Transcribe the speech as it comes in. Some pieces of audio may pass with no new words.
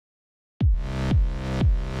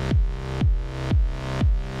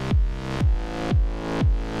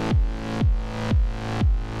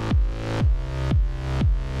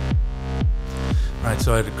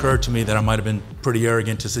so it occurred to me that I might have been pretty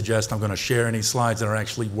arrogant to suggest I'm going to share any slides that are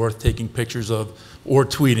actually worth taking pictures of or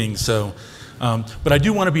tweeting. So, but I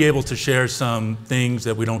do want to be able to share some things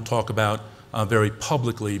that we don't talk about very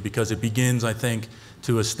publicly, because it begins, I think,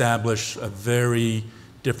 to establish a very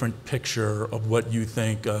different picture of what you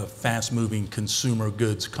think a fast-moving consumer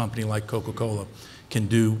goods company like Coca-Cola can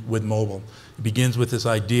do with mobile. It begins with this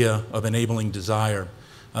idea of enabling desire.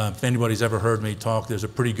 If anybody's ever heard me talk, there's a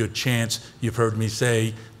pretty good chance you've heard me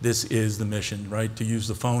say this is the mission, right? To use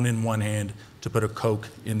the phone in one hand, to put a Coke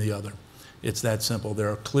in the other. It's that simple. There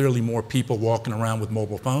are clearly more people walking around with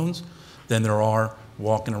mobile phones than there are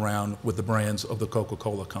walking around with the brands of the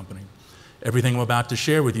Coca-Cola company. Everything I'm about to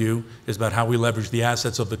share with you is about how we leverage the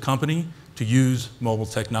assets of the company to use mobile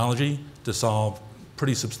technology to solve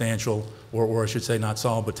pretty substantial, or I should say not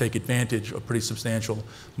solve, but take advantage of pretty substantial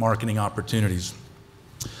marketing opportunities.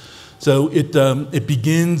 So it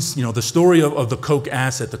begins, you know, the story of the Coke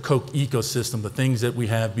asset, the Coke ecosystem, the things that we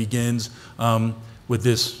have begins with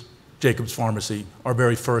this Jacobs Pharmacy, our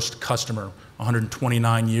very first customer,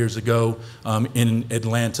 129 years ago in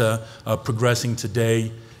Atlanta, progressing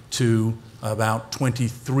today to about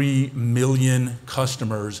 23 million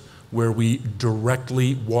customers where we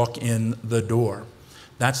directly walk in the door.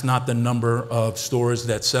 That's not the number of stores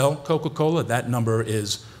that sell Coca-Cola. That number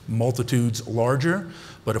is multitudes larger.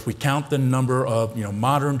 But if we count the number of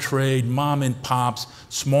modern trade, mom and pops,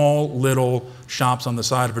 small little shops on the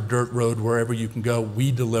side of a dirt road, wherever you can go,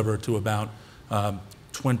 we deliver to about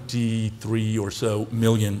 23 or so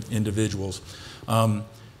million individuals.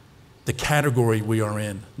 The category we are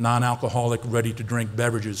in, non-alcoholic, ready-to-drink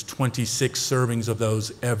beverages, 26 servings of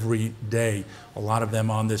those every day, a lot of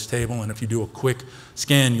them on this table. And if you do a quick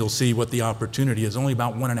scan, you'll see what the opportunity is. Only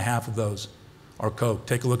about 1.5 of those are Coke.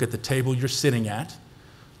 Take a look at the table you're sitting at.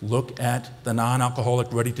 Look at the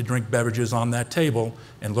non-alcoholic, ready-to-drink beverages on that table,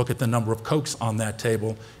 and look at the number of Cokes on that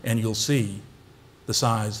table, and you'll see the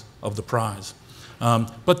size of the prize.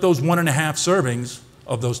 But those 1.5 servings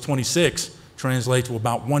of those 26 translate to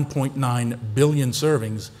about 1.9 billion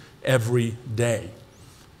servings every day.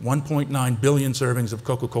 1.9 billion servings of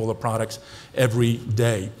Coca-Cola products every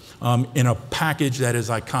day. In a package that is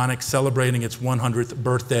iconic, celebrating its 100th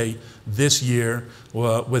birthday this year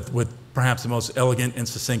with perhaps the most elegant and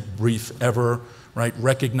succinct brief ever, right?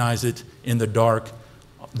 Recognize it in the dark,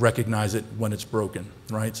 recognize it when it's broken,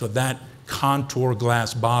 right? So that contour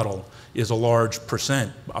glass bottle is a large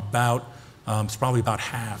percent, it's probably about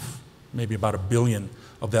half, maybe about 1 billion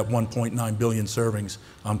of that 1.9 billion servings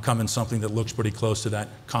come in something that looks pretty close to that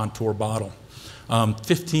contour bottle.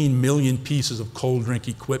 15 million pieces of cold drink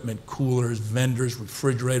equipment, coolers, vendors,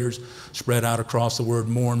 refrigerators spread out across the world,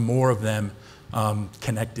 more and more of them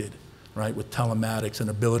connected, right, with telematics and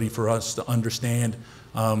ability for us to understand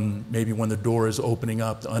maybe when the door is opening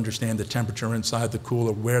up, to understand the temperature inside the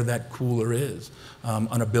cooler, where that cooler is,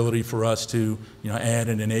 an ability for us to add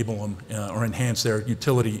and enable them or enhance their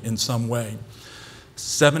utility in some way.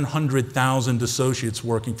 700,000 associates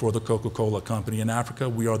working for the Coca-Cola company. In Africa,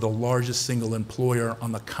 we are the largest single employer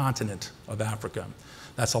on the continent of Africa.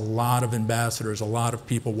 That's a lot of ambassadors, a lot of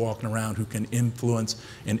people walking around who can influence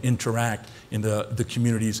and interact in the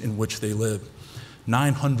communities in which they live.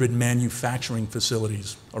 900 manufacturing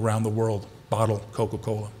facilities around the world bottle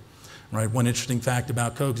Coca-Cola. Right? One interesting fact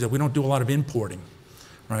about Coke is that we don't do a lot of importing.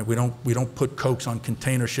 Right? We don't put Cokes on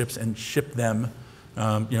container ships and ship them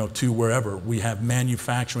to wherever. We have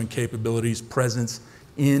manufacturing capabilities, presence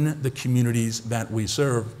in the communities that we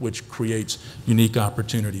serve, which creates unique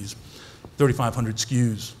opportunities. 3,500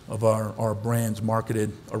 SKUs of our brands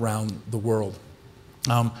marketed around the world.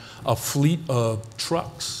 A fleet of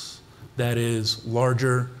trucks that is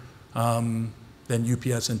larger than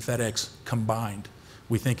UPS and FedEx combined.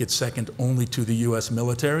 We think it's second only to the US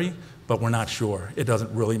military, but we're not sure. It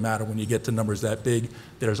doesn't really matter when you get to numbers that big.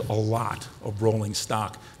 There's a lot of rolling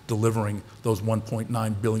stock delivering those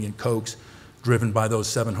 1.9 billion Cokes, driven by those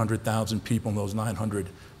 700,000 people in those 900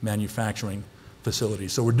 manufacturing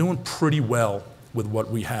facilities. So we're doing pretty well with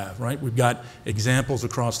what we have, right? We've got examples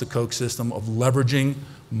across the Coke system of leveraging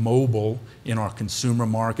mobile in our consumer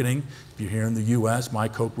marketing. If you're here in the US, My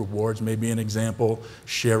Coke Rewards may be an example.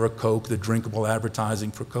 Share a Coke, the drinkable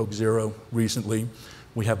advertising for Coke Zero recently.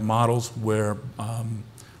 We have models where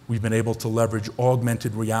we've been able to leverage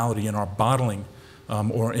augmented reality in our bottling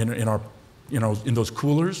or in those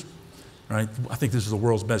coolers, right? I think this is the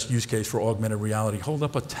world's best use case for augmented reality. Hold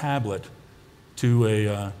up a tablet to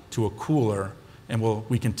a cooler, and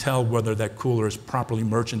we can tell whether that cooler is properly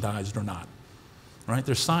merchandised or not, right?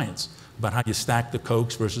 There's science about how you stack the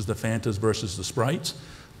Cokes versus the Fantas versus the Sprites.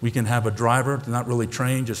 We can have a driver, not really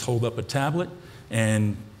trained, just hold up a tablet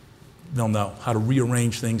and they'll know how to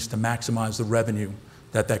rearrange things to maximize the revenue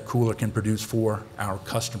that that cooler can produce for our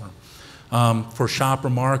customer. For shopper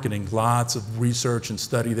marketing, lots of research and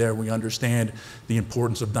study there. We understand the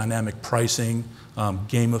importance of dynamic pricing,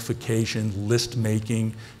 gamification, list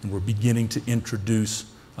making, and we're beginning to introduce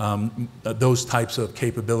those types of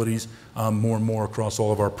capabilities more and more across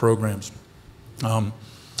all of our programs.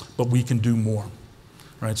 But we can do more.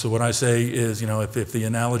 Right, so what I say is, if the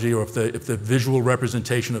analogy or if the visual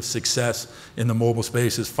representation of success in the mobile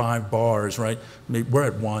space is 5 bars, right, we're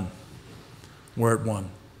at 1. We're at 1.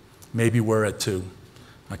 Maybe we're at 2.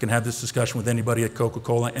 I can have this discussion with anybody at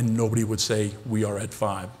Coca-Cola and nobody would say we are at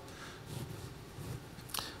 5.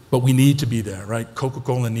 But we need to be there, right?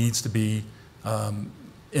 Coca-Cola needs to be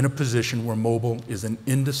in a position where mobile is an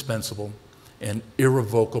indispensable and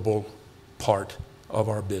irrevocable part of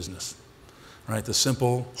our business. Right? The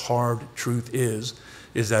simple, hard truth is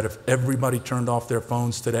that if everybody turned off their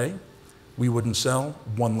phones today, we wouldn't sell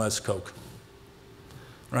 1 less Coke,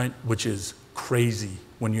 right? Which is crazy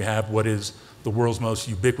when you have what is the world's most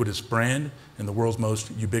ubiquitous brand and the world's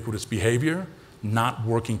most ubiquitous behavior not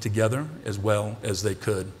working together as well as they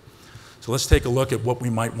could. So let's take a look at what we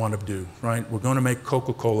might want to do, right? We're going to make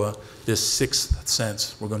Coca-Cola this 6th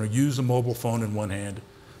sense. We're going to use a mobile phone in one hand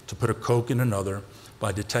to put a Coke in another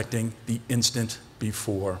by detecting the instant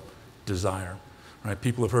before desire. Right?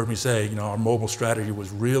 People have heard me say, our mobile strategy was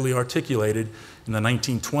really articulated in the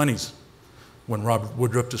 1920s when Robert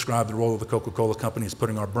Woodruff described the role of the Coca-Cola Company as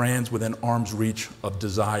putting our brands within arm's reach of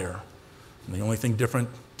desire. And the only thing different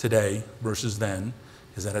today versus then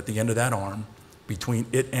is that at the end of that arm, between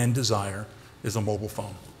it and desire, is a mobile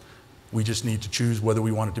phone. We just need to choose whether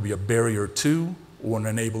we want it to be a barrier to or an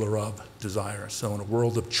enabler of desire. So in a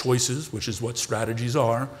world of choices, which is what strategies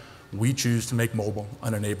are, we choose to make mobile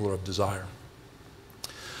an enabler of desire.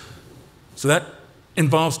 So that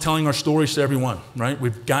involves telling our stories to everyone, right?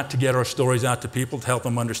 We've got to get our stories out to people to help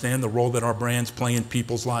them understand the role that our brands play in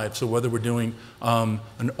people's lives. So whether we're doing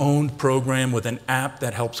an owned program with an app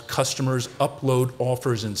that helps customers upload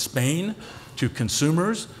offers in Spain to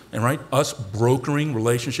consumers, and right, us brokering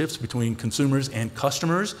relationships between consumers and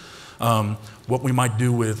customers, what we might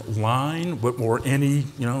do with Line, or any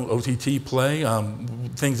OTT play,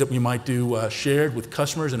 things that we might do shared with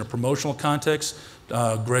customers in a promotional context.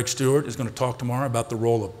 Greg Stewart is going to talk tomorrow about the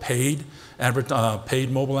role of paid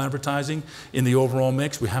mobile advertising in the overall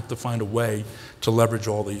mix. We have to find a way to leverage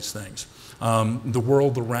all these things. The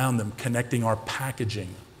world around them, connecting our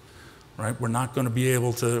packaging. Right? We're not going to be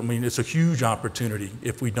able to, it's a huge opportunity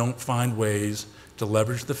if we don't find ways to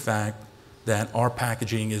leverage the fact that our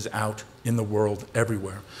packaging is out in the world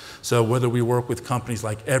everywhere. So whether we work with companies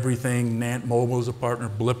like Everything, Nant Mobile as a partner,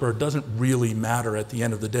 Blipper, doesn't really matter at the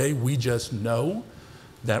end of the day. We just know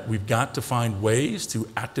that we've got to find ways to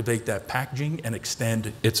activate that packaging and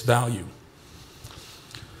extend its value.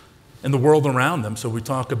 And the world around them, so we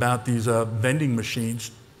talk about these vending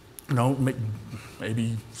machines,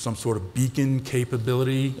 maybe some sort of beacon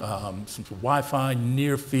capability, some sort of Wi-Fi,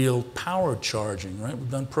 near-field power charging, right? We've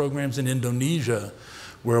done programs in Indonesia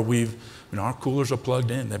where our coolers are plugged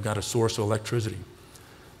in. They've got a source of electricity.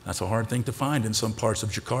 That's a hard thing to find in some parts of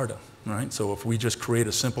Jakarta, right? So if we just create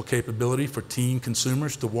a simple capability for teen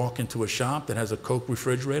consumers to walk into a shop that has a Coke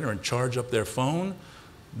refrigerator and charge up their phone,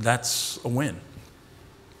 that's a win.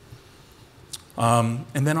 And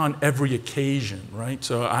then on every occasion, right?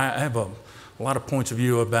 So I have a lot of points of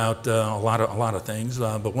view about a lot of things,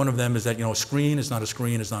 but one of them is that a screen is not a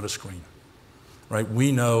screen is not a screen, right?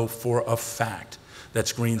 We know for a fact that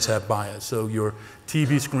screens have bias. So your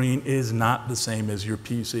TV screen is not the same as your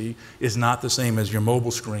PC, is not the same as your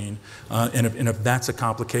mobile screen, and if that's a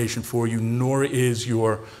complication for you, nor is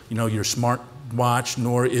your smart watch,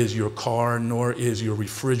 nor is your car, nor is your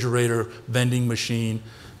refrigerator, vending machine,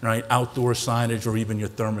 right, outdoor signage, or even your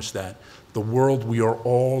thermostat. The world we are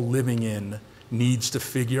all living in needs to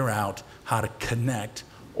figure out how to connect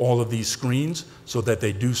all of these screens so that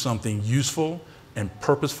they do something useful and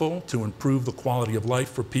purposeful to improve the quality of life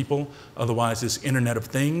for people. Otherwise, this Internet of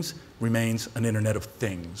Things remains an Internet of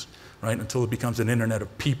Things, right? Until it becomes an Internet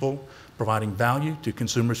of people providing value to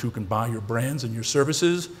consumers who can buy your brands and your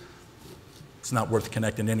services, it's not worth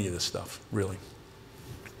connecting any of this stuff, really.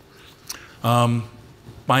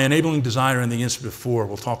 By enabling desire in the instant before,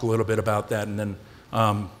 we'll talk a little bit about that, and then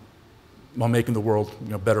while making the world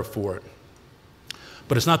better for it.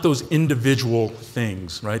 But it's not those individual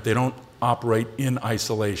things, right? They don't operate in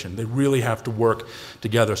isolation. They really have to work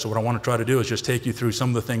together. So what I want to try to do is just take you through some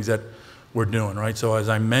of the things that we're doing, right? So as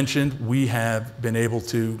I mentioned, we have been able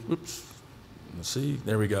to, let's see,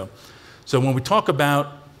 there we go. So when we talk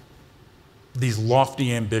about these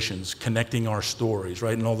lofty ambitions, connecting our stories,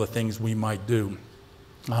 right, and all the things we might do.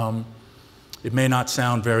 It may not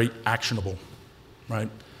sound very actionable, right?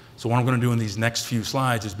 So what I'm going to do in these next few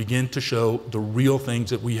slides is begin to show the real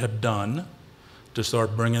things that we have done to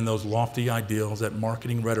start bringing those lofty ideals, that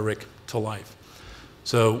marketing rhetoric, to life.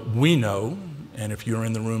 So we know, and if you're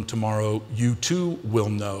in the room tomorrow, you too will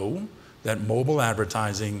know that mobile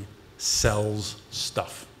advertising sells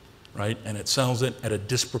stuff, right? And it sells it at a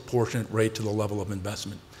disproportionate rate to the level of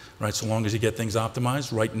investment, right? So long as you get things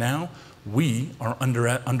optimized. Right now, we are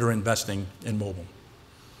under investing in mobile.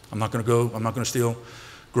 I'm not going to steal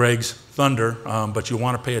Greg's thunder, but you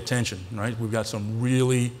want to pay attention, right? We've got some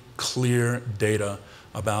really clear data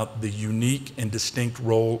about the unique and distinct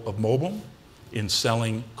role of mobile in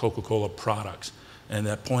selling Coca-Cola products. And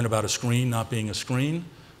that point about a screen not being a screen,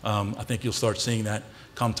 I think you'll start seeing that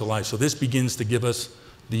come to life. So this begins to give us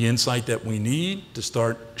the insight that we need to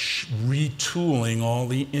start retooling all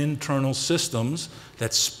the internal systems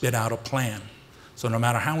that spit out a plan. So no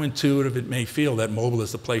matter how intuitive it may feel that mobile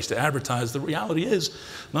is the place to advertise, the reality is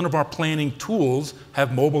none of our planning tools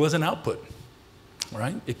have mobile as an output,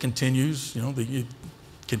 right? It continues, it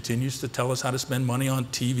continues to tell us how to spend money on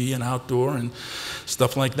TV and outdoor and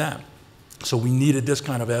stuff like that. So we needed this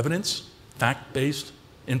kind of evidence, fact-based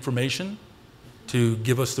information, to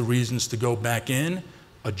give us the reasons to go back in,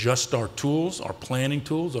 adjust our tools, our planning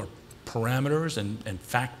tools, our parameters and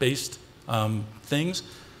fact-based things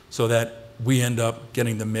so that we end up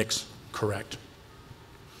getting the mix correct.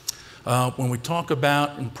 When we talk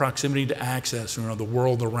about in proximity to access, the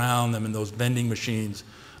world around them and those vending machines,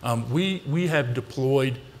 we have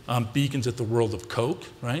deployed beacons at the World of Coke,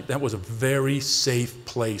 right? That was a very safe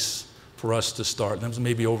place for us to start. That was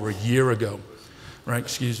maybe over a year ago, right?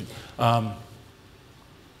 Excuse me.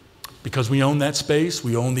 Because we own that space,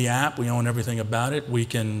 we own the app, we own everything about it, we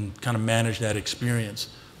can kind of manage that experience.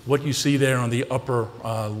 What you see there on the upper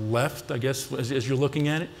left, I guess, as you're looking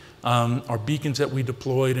at it, are beacons that we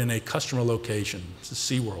deployed in a customer location. It's a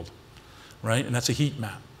SeaWorld, right? And that's a heat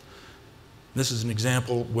map. This is an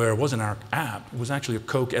example where it wasn't our app, it was actually a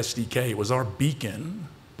Coke SDK. It was our beacon,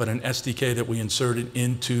 but an SDK that we inserted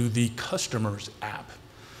into the customer's app.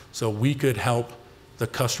 So we could help the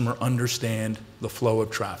customer understand the flow of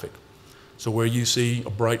traffic. So where you see a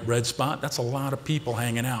bright red spot, that's a lot of people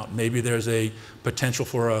hanging out. Maybe there's a potential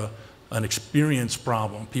for an experience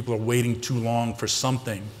problem. People are waiting too long for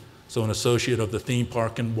something. So an associate of the theme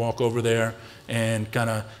park can walk over there and kind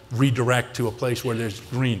of redirect to a place where there's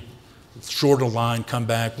green. Shorter line, come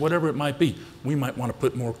back, whatever it might be. We might want to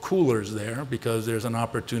put more coolers there because there's an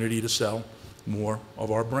opportunity to sell more of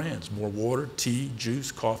our brands, more water, tea,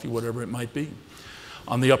 juice, coffee, whatever it might be.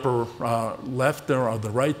 On the upper left there, or the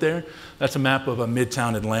right there, that's a map of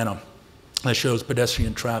Midtown Atlanta that shows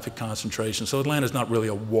pedestrian traffic concentration. So Atlanta's not really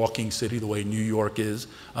a walking city the way New York is,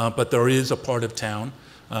 but there is a part of town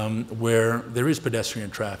where there is pedestrian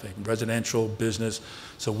traffic, residential, business.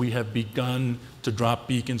 So we have begun to drop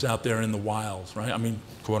beacons out there in the wilds, right? I mean,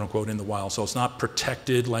 quote unquote, in the wild. So it's not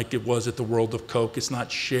protected like it was at the World of Coke. It's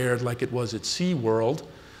not shared like it was at SeaWorld,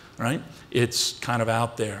 right? It's kind of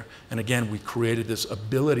out there. And again, we created this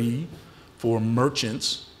ability for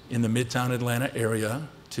merchants in the Midtown Atlanta area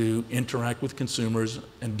to interact with consumers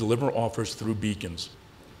and deliver offers through beacons.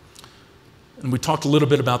 And we talked a little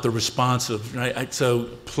bit about the responsive, right? So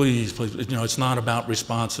please, it's not about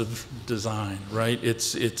responsive design, right?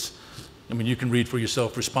 I mean, you can read for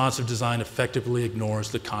yourself. Responsive design effectively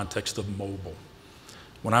ignores the context of mobile.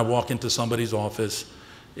 When I walk into somebody's office,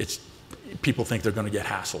 people think they're going to get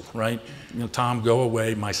hassled, right? Tom, go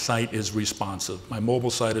away. My site is responsive. My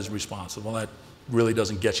mobile site is responsive. Well, that really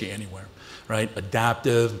doesn't get you anywhere, right?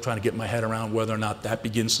 Adaptive. I'm trying to get my head around whether or not that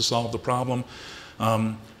begins to solve the problem.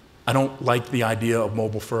 I don't like the idea of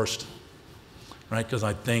mobile first, right? Because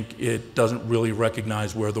I think it doesn't really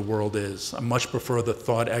recognize where the world is. I much prefer the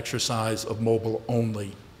thought exercise of mobile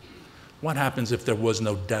only. What happens if there was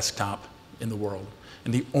no desktop in the world?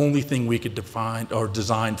 And the only thing we could define or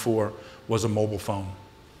design for was a mobile phone.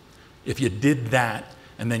 If you did that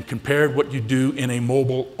and then compared what you do in a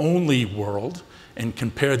mobile-only world and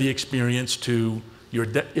compare the experience to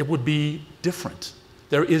it would be different.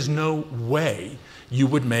 There is no way you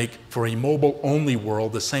would make for a mobile-only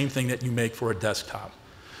world the same thing that you make for a desktop,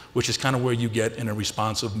 which is kind of where you get in a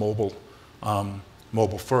responsive mobile-first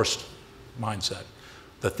mindset.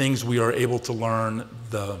 The things we are able to learn,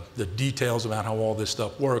 the details about how all this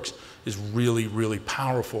stuff works is really, really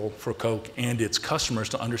powerful for Coke and its customers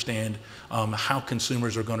to understand how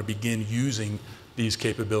consumers are going to begin using these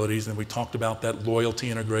capabilities. And we talked about that loyalty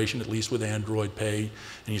integration, at least with Android Pay,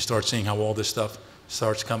 and you start seeing how all this stuff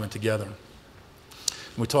starts coming together.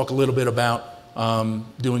 We talk a little bit about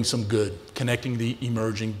doing some good, connecting the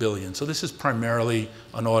emerging billion. So this is primarily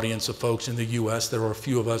an audience of folks in the U.S. There are a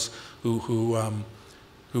few of us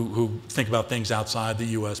who think about things outside the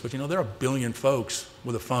U.S., but you know, there are a billion folks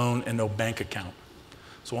with a phone and no bank account.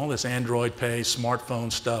 So all this Android Pay,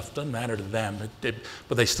 smartphone stuff, doesn't matter to them,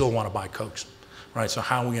 but they still want to buy Cokes, right? So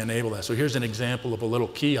how we enable that? So here's an example of a little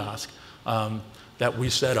kiosk that we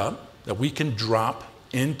set up that we can drop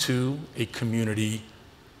into a community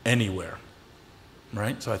anywhere,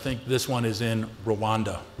 right? So I think this one is in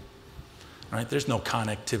Rwanda, right? There's no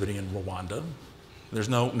connectivity in Rwanda. There's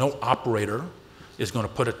no operator is going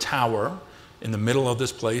to put a tower in the middle of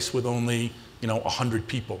this place with only, 100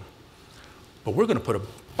 people. But we're going to put a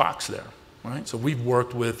box there, right? So we've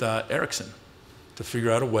worked with Ericsson to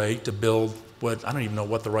figure out a way to build what, I don't even know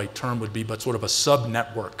what the right term would be, but sort of a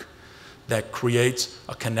sub-network that creates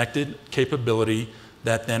a connected capability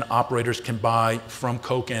that then operators can buy from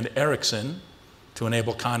Coke and Ericsson to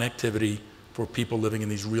enable connectivity for people living in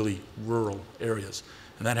these really rural areas.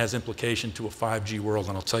 And that has implication to a 5G world,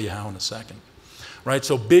 and I'll tell you how in a second. Right,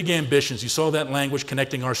 so big ambitions. You saw that language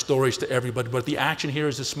connecting our stories to everybody, but the action here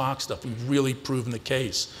is the smock stuff. We've really proven the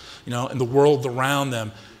case, and the world around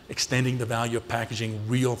them, extending the value of packaging,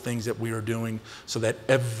 real things that we are doing so that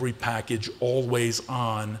every package always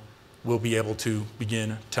on will be able to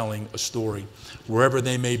begin telling a story. Wherever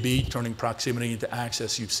they may be, turning proximity into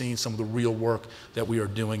access, you've seen some of the real work that we are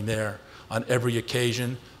doing there. On every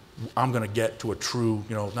occasion, I'm going to get to a true,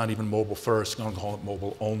 not even mobile first, I'm going to call it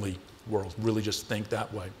mobile only world. Really just think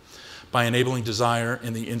that way. By enabling desire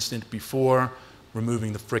in the instant before,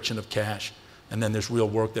 removing the friction of cash, and then there's real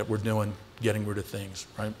work that we're doing, getting rid of things,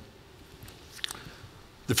 right?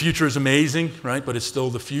 The future is amazing, right? But it's still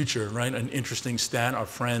the future, right? An interesting stat, our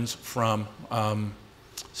friends from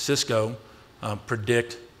Cisco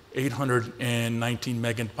predict 819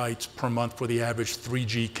 megabytes per month for the average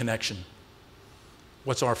 3G connection.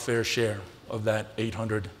 What's our fair share of that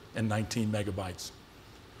 819 megabytes?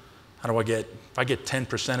 How do I get, if I get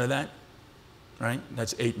 10% of that, right?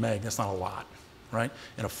 That's 8 meg, that's not a lot, right?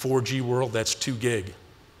 In a 4G world, that's 2 gig.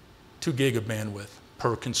 2 gig of bandwidth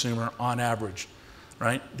per consumer on average,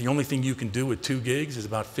 right? The only thing you can do with 2 gigs is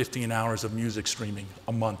about 15 hours of music streaming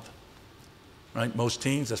a month, right? Most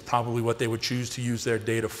teens, that's probably what they would choose to use their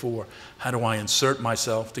data for. How do I insert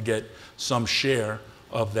myself to get some share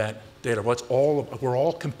of that data? We're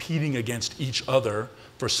all competing against each other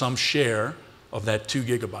for some share of that 2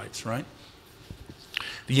 gigabytes, right?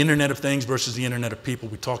 The Internet of Things versus the Internet of People,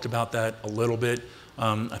 we talked about that a little bit.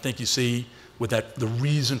 I think you see with that, the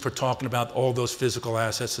reason for talking about all those physical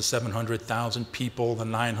assets, the 700,000 people, the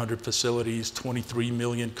 900 facilities, 23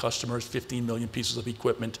 million customers, 15 million pieces of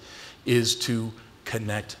equipment, is to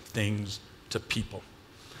connect things to people.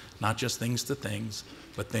 Not just things to things,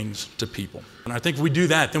 but things to people. And I think if we do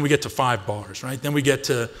that, then we get to 5 bars, right? Then we get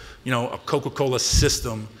to, a Coca-Cola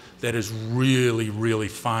system that is really, really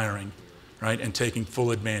firing, right? And taking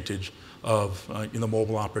full advantage of the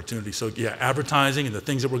mobile opportunity. So yeah, advertising and the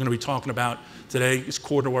things that we're going to be talking about today is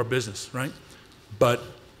core to our business, right? But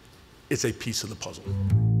it's a piece of the puzzle.